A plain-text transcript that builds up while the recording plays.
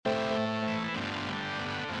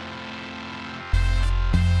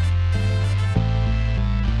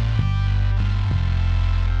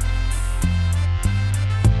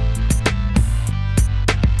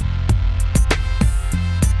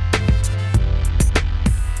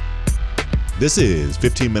This is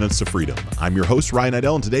 15 Minutes to Freedom. I'm your host, Ryan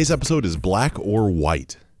Idell, and today's episode is Black or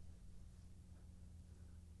White.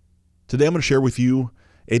 Today I'm going to share with you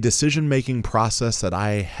a decision-making process that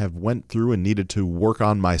I have went through and needed to work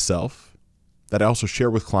on myself, that I also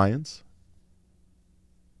share with clients,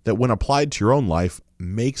 that when applied to your own life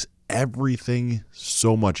makes everything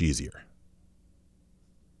so much easier.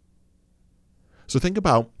 So think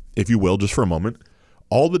about, if you will, just for a moment,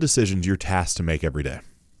 all the decisions you're tasked to make every day.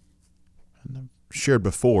 And I've shared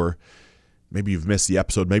before, maybe you've missed the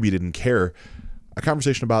episode, maybe you didn't care, a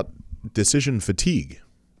conversation about decision fatigue.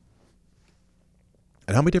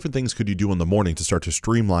 And how many different things could you do in the morning to start to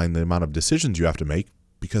streamline the amount of decisions you have to make?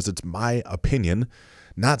 Because it's my opinion,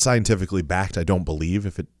 not scientifically backed, I don't believe.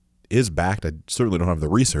 If it is backed, I certainly don't have the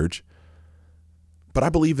research. But I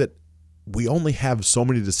believe that we only have so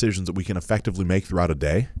many decisions that we can effectively make throughout a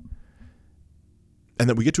day, and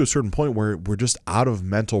that we get to a certain point where we're just out of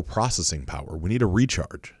mental processing power. We need a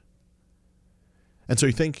recharge. And so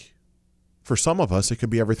you think, for some of us, it could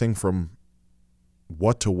be everything from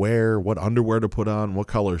what to wear, what underwear to put on, what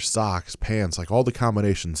color socks, pants, like all the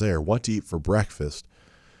combinations there, what to eat for breakfast,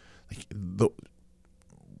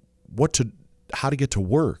 how to get to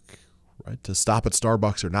work, right? To stop at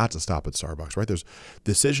Starbucks or not to stop at Starbucks, right? There's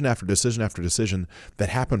decision after decision after decision that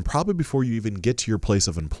happen probably before you even get to your place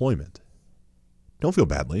of employment. Don't feel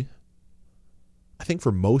badly. I think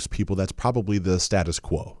for most people, that's probably the status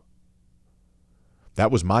quo.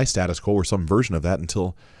 That was my status quo or some version of that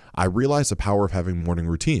until I realized the power of having morning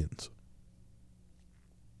routines.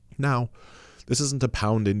 Now, this isn't to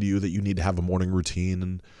pound into you that you need to have a morning routine,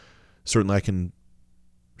 and certainly I can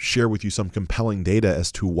share with you some compelling data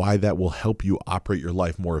as to why that will help you operate your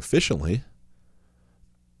life more efficiently.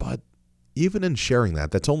 But even in sharing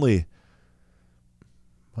that, that's only,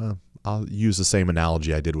 I'll use the same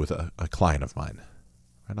analogy I did with a client of mine.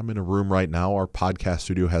 And I'm in a room right now. Our podcast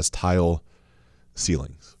studio has tile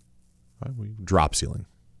ceilings. Right? We drop ceiling.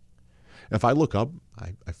 And if I look up,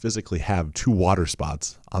 I physically have 2 water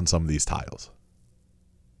spots on some of these tiles.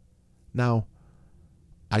 Now,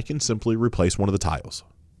 I can simply replace one of the tiles.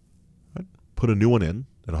 Right? Put a new one in,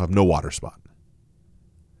 and I'll have no water spot.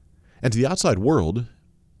 And to the outside world,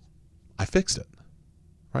 I fixed it.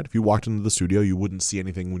 Right? If you walked into the studio, you wouldn't see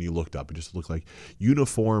anything when you looked up. It just looked like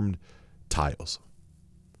uniformed tiles.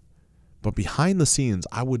 But behind the scenes,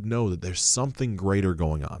 I would know that there's something greater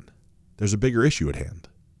going on. There's a bigger issue at hand.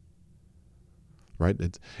 Right?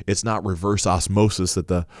 It's not reverse osmosis that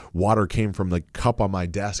the water came from the cup on my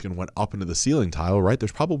desk and went up into the ceiling tile, right?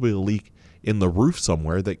 There's probably a leak in the roof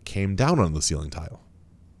somewhere that came down on the ceiling tile.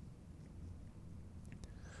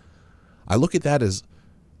 I look at that as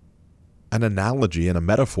an analogy and a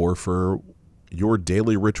metaphor for your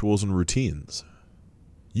daily rituals and routines.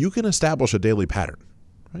 You can establish a daily pattern.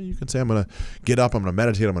 Right? You can say, I'm going to get up, I'm going to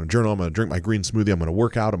meditate, I'm going to journal, I'm going to drink my green smoothie, I'm going to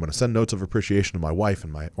work out, I'm going to send notes of appreciation to my wife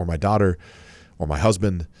and my daughter or my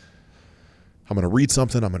husband. I'm going to read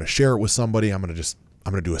something, I'm going to share it with somebody, I'm going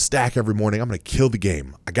to do a stack every morning, I'm going to kill the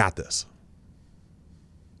game. I got this.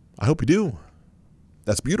 I hope you do.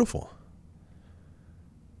 That's beautiful.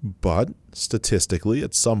 But statistically,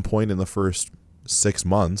 at some point in the first 6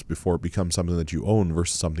 months before it becomes something that you own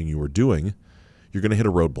versus something you are doing, you're going to hit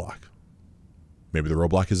a roadblock. Maybe the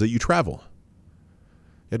roadblock is that you travel.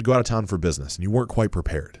 You had to go out of town for business and you weren't quite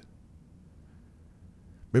prepared.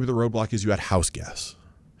 Maybe the roadblock is you had house guests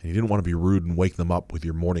and you didn't want to be rude and wake them up with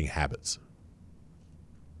your morning habits.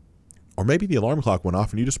 Or maybe the alarm clock went off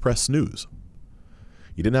and you just pressed snooze.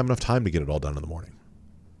 You didn't have enough time to get it all done in the morning.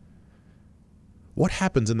 What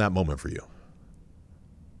happens in that moment for you?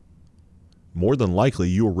 More than likely,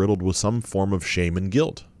 you are riddled with some form of shame and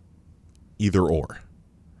guilt. Either or.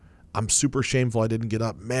 I'm super shameful I didn't get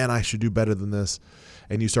up. Man, I should do better than this.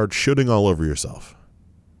 And you start shooting all over yourself.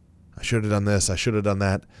 I should have done this. I should have done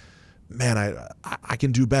that. Man, I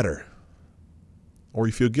can do better. Or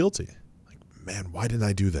you feel guilty. Like, man, why didn't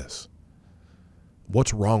I do this?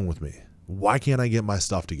 What's wrong with me? Why can't I get my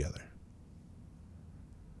stuff together?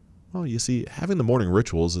 Well, you see, having the morning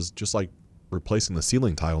rituals is just like replacing the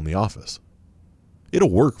ceiling tile in the office. It'll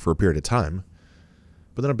work for a period of time,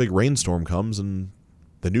 but then a big rainstorm comes and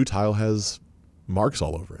the new tile has marks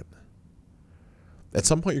all over it. At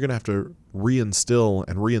some point, you're going to have to reinstill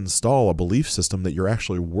and reinstall a belief system that you're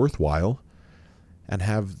actually worthwhile and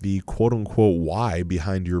have the quote-unquote why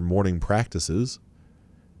behind your morning practices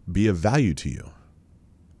be of value to you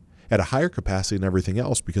at a higher capacity than everything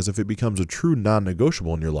else, because if it becomes a true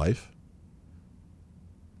non-negotiable in your life,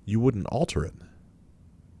 you wouldn't alter it.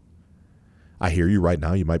 I hear you right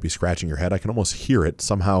now. You might be scratching your head. I can almost hear it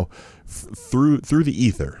somehow through the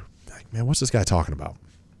ether. Like, man, what's this guy talking about?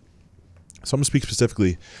 So I'm going to speak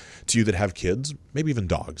specifically to you that have kids, maybe even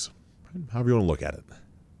dogs, right? However you want to look at it.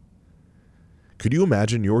 Could you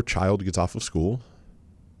imagine your child gets off of school,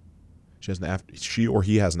 she or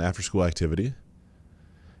he has an after-school activity,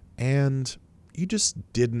 and you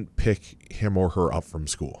just didn't pick him or her up from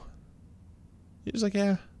school? You're just like,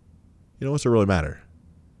 yeah, what's it really matter?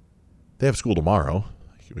 They have school tomorrow.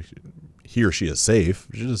 He or she is safe.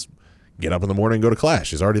 She just get up in the morning and go to class.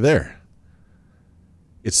 She's already there.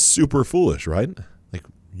 It's super foolish, right? Like,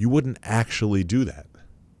 you wouldn't actually do that.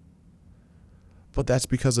 But that's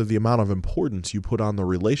because of the amount of importance you put on the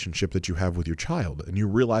relationship that you have with your child, and you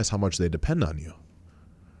realize how much they depend on you.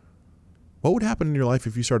 What would happen in your life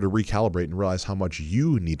if you started to recalibrate and realize how much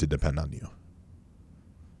you need to depend on you?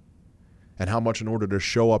 And how much in order to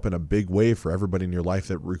show up in a big way for everybody in your life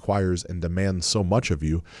that requires and demands so much of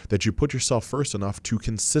you that you put yourself first enough to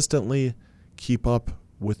consistently keep up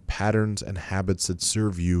with patterns and habits that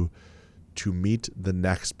serve you to meet the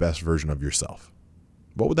next best version of yourself.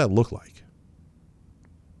 What would that look like?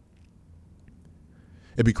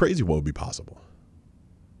 It'd be crazy what would be possible.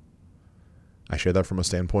 I share that from a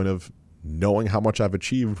standpoint of knowing how much I've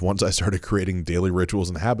achieved once I started creating daily rituals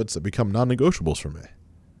and habits that become non-negotiables for me.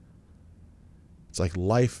 It's like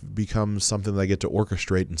life becomes something that I get to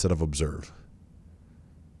orchestrate instead of observe.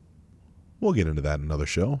 We'll get into that in another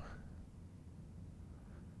show.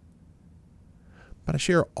 But I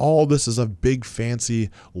share all this as a big, fancy,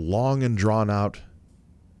 long and drawn-out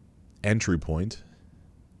entry point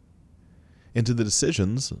into the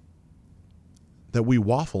decisions that we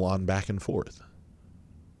waffle on back and forth.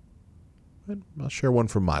 And I'll share one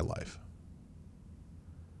from my life.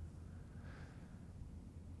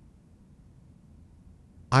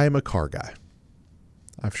 I am a car guy.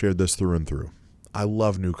 I've shared this through and through. I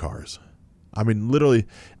love new cars. I mean, literally,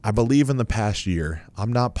 I believe in the past year,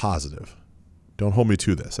 I'm not positive. Don't hold me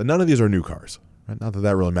to this. And none of these are new cars. Right? Not that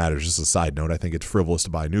that really matters. Just a side note, I think it's frivolous to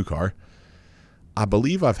buy a new car. I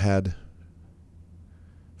believe I've had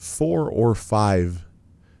 4 or 5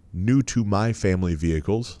 new to my family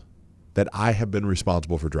vehicles that I have been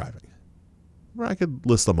responsible for driving. I could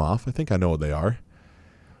list them off. I think I know what they are.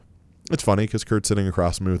 It's funny because Kurt's sitting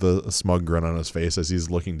across from me with a smug grin on his face as he's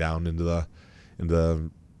looking down into the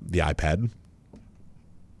iPad.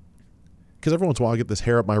 Because every once in a while I get this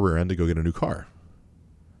hair up my rear end to go get a new car.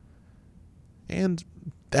 And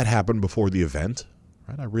that happened before the event.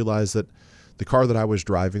 Right? I realized that the car that I was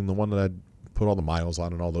driving, the one that I'd put all the miles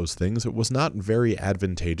on and all those things, it was not very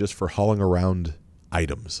advantageous for hauling around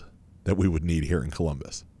items that we would need here in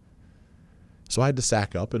Columbus. So I had to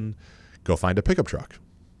sack up and go find a pickup truck.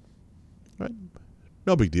 Right?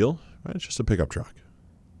 No big deal. Right? It's just a pickup truck.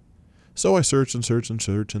 So I search and search and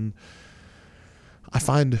search, and I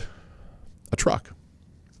find a truck.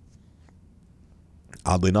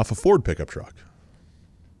 Oddly enough, a Ford pickup truck.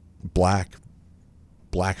 Black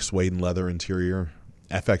suede and leather interior,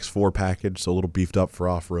 FX4 package, so a little beefed up for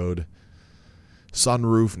off-road.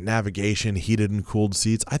 Sunroof, navigation, heated and cooled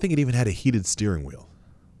seats. I think it even had a heated steering wheel.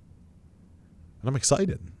 And I'm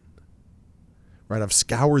excited. Right, I've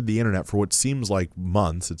scoured the internet for what seems like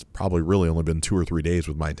months. It's probably really only been 2 or 3 days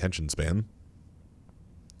with my attention span.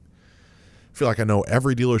 I feel like I know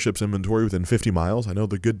every dealership's inventory within 50 miles. I know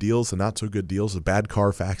the good deals, the not so good deals, the bad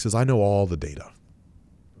Carfaxes. I know all the data.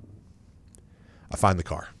 I find the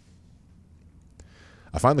car.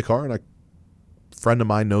 And a friend of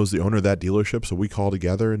mine knows the owner of that dealership, so we call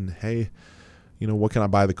together and, hey, what can I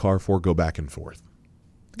buy the car for? Go back and forth.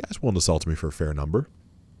 The guy's willing to sell it to me for a fair number.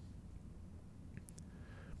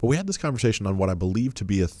 But we had this conversation on what I believe to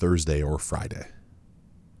be a Thursday or Friday.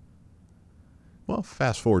 Well,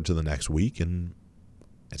 fast forward to the next week, and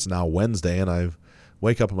it's now Wednesday, and I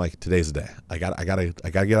wake up, I'm like, today's the day. I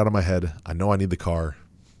gotta get out of my head. I know I need the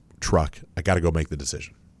truck. I gotta go make the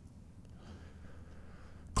decision.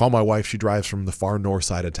 Call my wife. She drives from the far north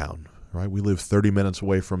side of town. Right? We live 30 minutes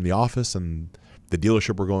away from the office, and the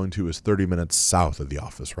dealership we're going to is 30 minutes south of the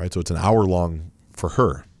office. Right? So it's an hour long for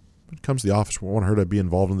her. When it comes to the office, we want her to be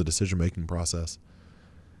involved in the decision-making process.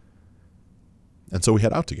 And so we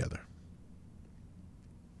head out together.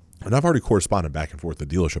 And I've already corresponded back and forth with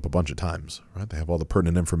the dealership a bunch of times. Right? They have all the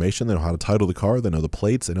pertinent information. They know how to title the car. They know the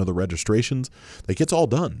plates. They know the registrations. It gets all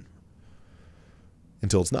done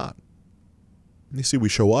until it's not. And you see, we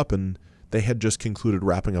show up, and they had just concluded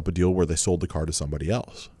wrapping up a deal where they sold the car to somebody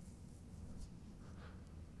else.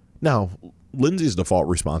 Now, Lindsay's default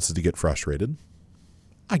response is to get frustrated.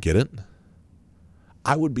 I get it.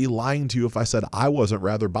 I would be lying to you if I said I wasn't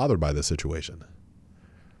rather bothered by this situation.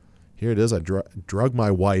 Here it is. I drug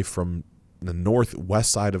my wife from the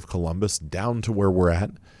northwest side of Columbus down to where we're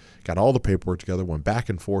at, Got all the paperwork together, went back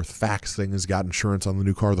and forth, faxed things, got insurance on the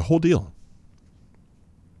new car, the whole deal.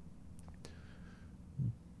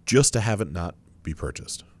 Just to have it not be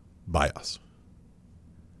purchased by us.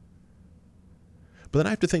 But then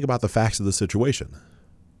I have to think about the facts of the situation.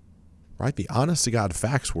 Right? The honest to God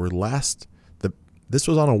facts were this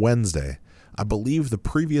was on a Wednesday. I believe the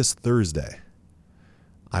previous Thursday,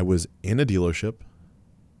 I was in a dealership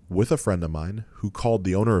with a friend of mine who called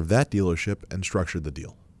the owner of that dealership and structured the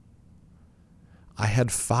deal. I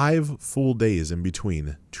had 5 full days in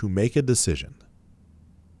between to make a decision.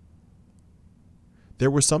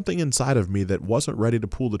 There was something inside of me that wasn't ready to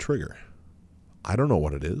pull the trigger. I don't know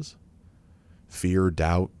what it is. Fear,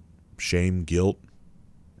 doubt, shame, guilt,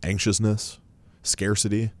 anxiousness,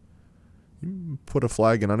 scarcity. You put a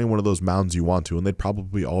flag in any one of those mounds you want to, and they'd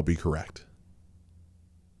probably all be correct.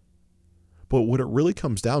 But what it really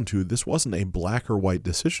comes down to, this wasn't a black or white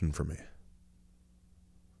decision for me.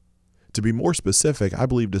 To be more specific, I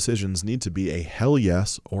believe decisions need to be a hell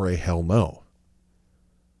yes or a hell no.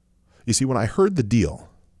 You see, when I heard the deal,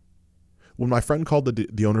 when my friend called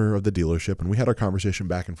the owner of the dealership and we had our conversation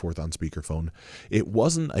back and forth on speakerphone, it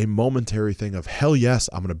wasn't a momentary thing of, hell yes,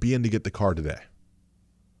 I'm going to be in to get the car today.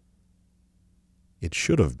 It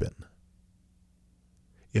should have been.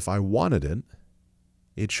 If I wanted it,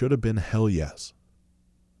 it should have been hell yes.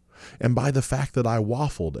 And by the fact that I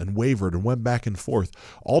waffled and wavered and went back and forth,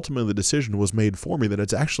 ultimately the decision was made for me that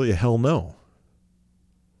it's actually a hell no.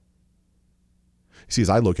 See, as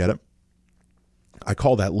I look at it, I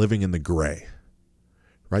call that living in the gray,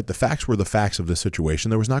 right? The facts were the facts of the situation.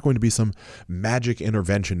 There was not going to be some magic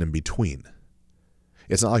intervention in between.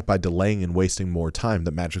 It's not like by delaying and wasting more time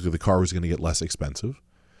that magically the car was going to get less expensive.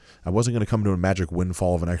 I wasn't going to come to a magic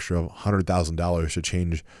windfall of an extra $100,000 to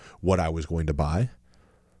change what I was going to buy.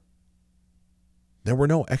 There were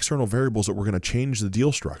no external variables that were going to change the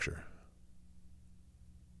deal structure.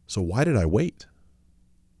 So why did I wait?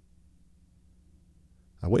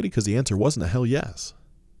 I waited because the answer wasn't a hell yes.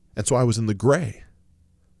 And so I was in the gray.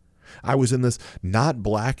 I was in this not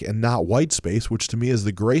black and not white space, which to me is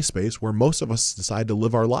the gray space where most of us decide to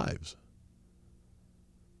live our lives.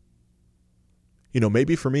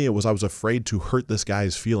 Maybe for me it was I was afraid to hurt this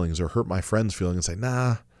guy's feelings or hurt my friend's feelings and say,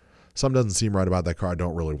 nah, something doesn't seem right about that car. I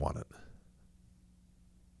don't really want it.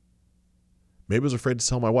 Maybe I was afraid to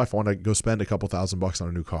tell my wife I want to go spend a couple $1,000 on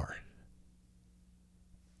a new car.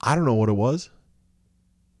 I don't know what it was.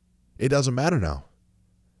 It doesn't matter now.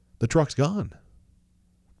 The truck's gone.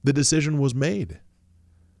 The decision was made.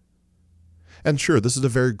 And sure, this is a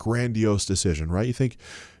very grandiose decision, right? You think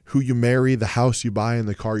who you marry, the house you buy, and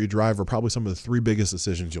the car you drive are probably some of the 3 biggest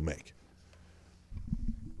decisions you'll make.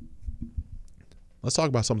 Let's talk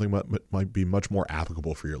about something that might be much more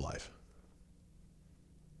applicable for your life.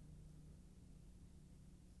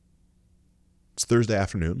 It's Thursday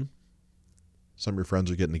afternoon. Some of your friends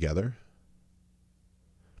are getting together.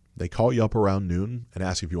 They call you up around noon and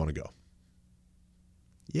ask if you want to go.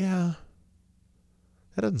 Yeah,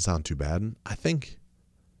 that doesn't sound too bad. I think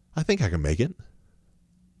I can make it.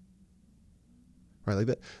 Right, like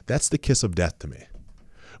that. That's the kiss of death to me.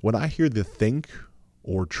 When I hear the think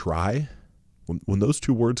or try, when those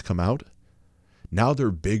 2 words come out, now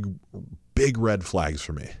they're big red flags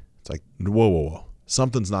for me. It's like, whoa.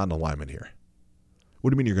 Something's not in alignment here.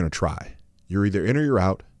 What do you mean you're going to try? You're either in or you're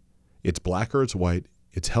out. It's black or it's white.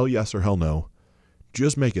 It's hell yes or hell no.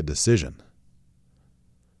 Just make a decision.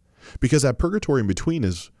 Because that purgatory in between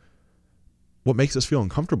is what makes us feel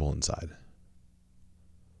uncomfortable inside.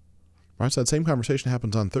 Right? So that same conversation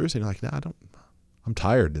happens on Thursday. And you're like, nah, I'm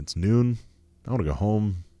tired. It's noon. I want to go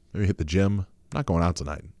home. Maybe hit the gym. I'm not going out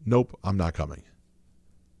tonight. Nope, I'm not coming.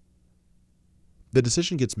 The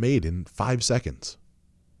decision gets made in 5 seconds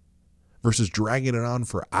versus dragging it on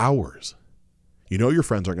for hours. You know your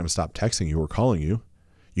friends aren't going to stop texting you or calling you.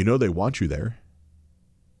 You know they want you there.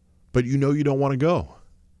 But you know you don't want to go.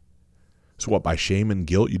 So what, by shame and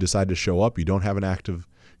guilt, you decide to show up? You don't have an active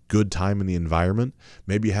good time in the environment?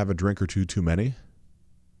 Maybe you have a drink or two too many?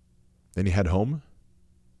 Then you head home,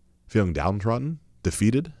 feeling downtrodden,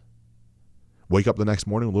 defeated? Wake up the next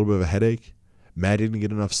morning with a little bit of a headache? Mad you didn't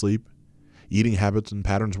get enough sleep? Eating habits and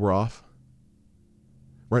patterns were off?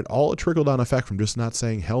 Right, all a trickle-down effect from just not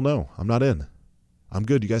saying, hell no, I'm not in. I'm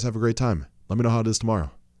good, you guys have a great time. Let me know how it is tomorrow.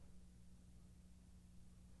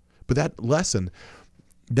 But that lesson,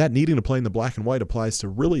 that needing to play in the black and white applies to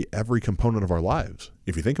really every component of our lives,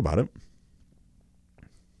 if you think about it.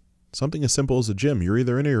 Something as simple as a gym, you're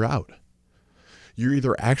either in or you're out. You're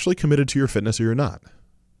either actually committed to your fitness or you're not.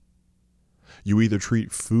 You either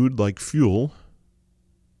treat food like fuel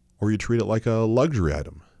or you treat it like a luxury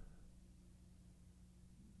item.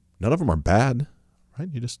 None of them are bad, right?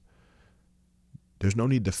 There's no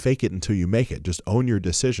need to fake it until you make it. Just own your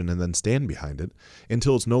decision and then stand behind it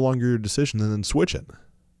until it's no longer your decision and then switch it.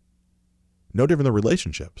 No different than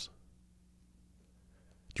relationships.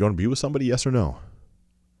 Do you want to be with somebody? Yes or no?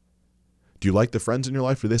 Do you like the friends in your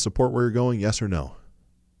life? Do they support where you're going? Yes or no?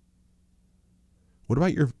 What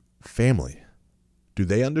about your family? Do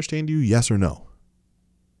they understand you? Yes or no?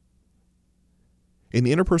 In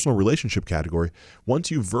the interpersonal relationship category, once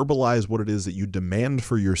you verbalize what it is that you demand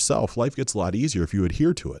for yourself, life gets a lot easier if you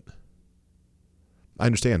adhere to it. I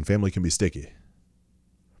understand family can be sticky.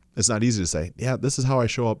 It's not easy to say, yeah, this is how I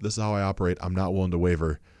show up, this is how I operate, I'm not willing to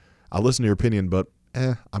waver. I'll listen to your opinion, but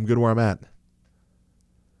I'm good where I'm at.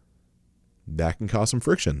 That can cause some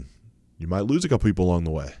friction. You might lose a couple people along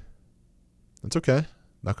the way. That's okay.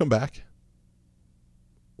 They'll come back.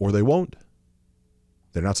 Or they won't.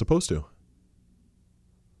 They're not supposed to.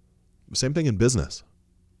 Same thing in business.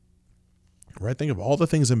 Right? Think of all the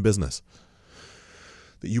things in business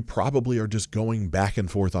that you probably are just going back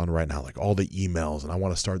and forth on right now, like all the emails, and I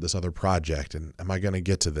want to start this other project, and am I going to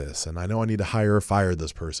get to this? And I know I need to hire or fire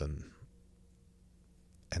this person.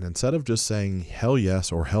 And instead of just saying hell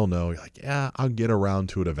yes or hell no, you're like, yeah, I'll get around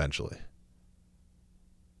to it eventually.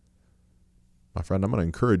 My friend, I'm going to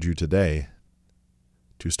encourage you today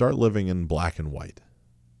to start living in black and white.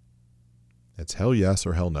 It's hell yes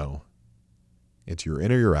or hell no. It's you're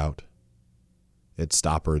in or you're out. It's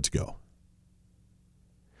stop or it's go.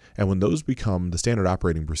 And when those become the standard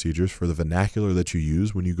operating procedures for the vernacular that you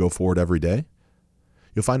use when you go forward every day,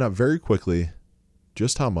 you'll find out very quickly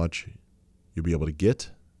just how much you'll be able to get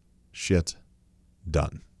shit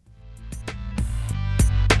done.